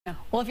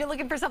Well, if you're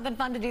looking for something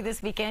fun to do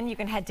this weekend, you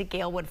can head to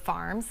Gale Woods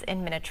Farms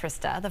in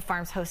Minnetrista. The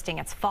farm's hosting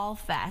its Fall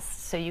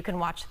Fest, so you can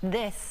watch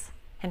this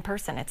in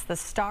person. It's the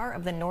star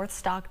of the North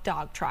Stock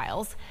Dog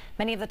Trials.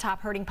 Many of the top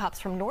herding pups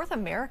from North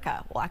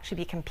America will actually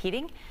be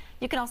competing.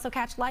 You can also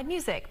catch live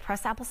music,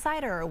 press apple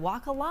cider, or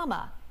walk a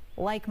llama,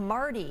 like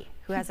Marty,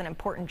 who has an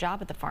important job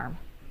at the farm.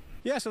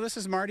 Yeah, so this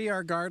is Marty,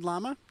 our guard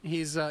llama.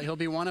 He'll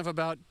be one of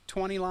about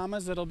 20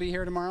 llamas that'll be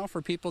here tomorrow for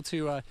people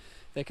to,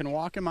 they can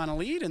walk him on a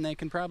lead, and they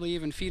can probably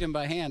even feed him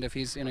by hand if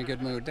he's in a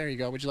good mood. There you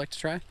go. Would you like to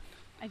try?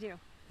 I do.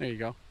 There you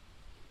go.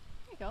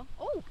 There you go.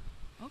 Oh,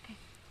 okay.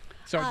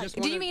 So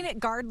do you mean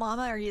guard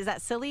llama, or is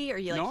that silly, or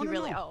you like no, he no,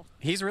 really? no. Oh,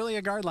 he's really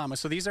a guard llama.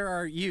 So these are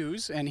our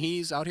ewes, and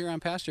he's out here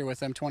on pasture with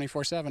them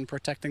 24/7,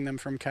 protecting them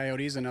from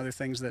coyotes and other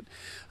things that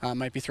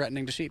might be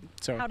threatening to sheep.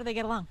 So how do they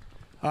get along?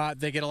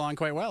 They get along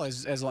quite well.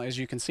 As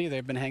you can see,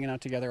 they've been hanging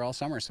out together all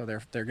summer, so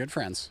they're good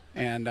friends.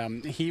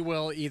 And he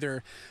will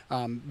either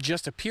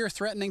just appear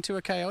threatening to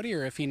a coyote,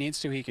 or if he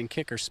needs to, he can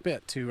kick or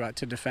spit to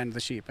defend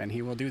the sheep, and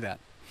he will do that.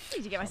 I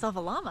need to get myself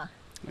a llama.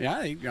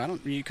 Yeah,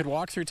 you could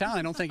walk through town.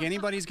 I don't think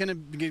anybody's going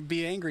to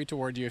be angry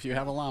toward you if you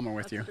have a llama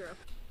with you. True.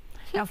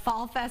 Now,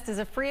 Fall Fest is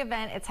a free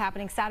event. It's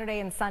happening Saturday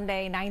and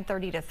Sunday,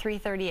 9:30 to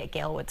 3:30 at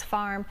Gale Woods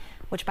Farm,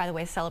 which, by the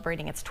way, is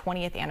celebrating its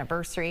 20th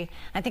anniversary.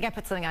 I think I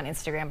put something on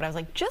Instagram, but I was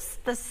like,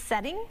 just the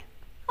setting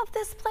of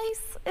this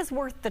place is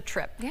worth the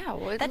trip. Yeah,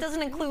 well, that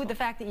doesn't include the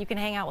fact that you can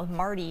hang out with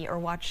Marty or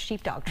watch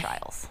sheepdog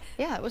trials.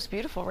 Yeah, it was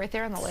beautiful right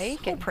there on the lake.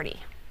 So pretty.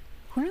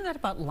 Who knew that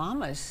about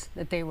llamas,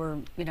 that they were,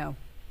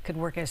 could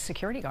work as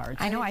security guards?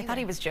 I know, I thought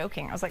he was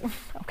joking. I was like,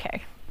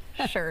 okay,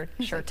 sure,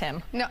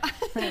 Tim. No.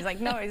 And he was like,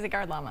 no, he's a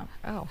guard llama.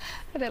 Oh.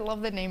 But I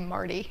love the name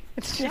Marty.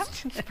 It's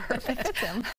just perfect. It's him.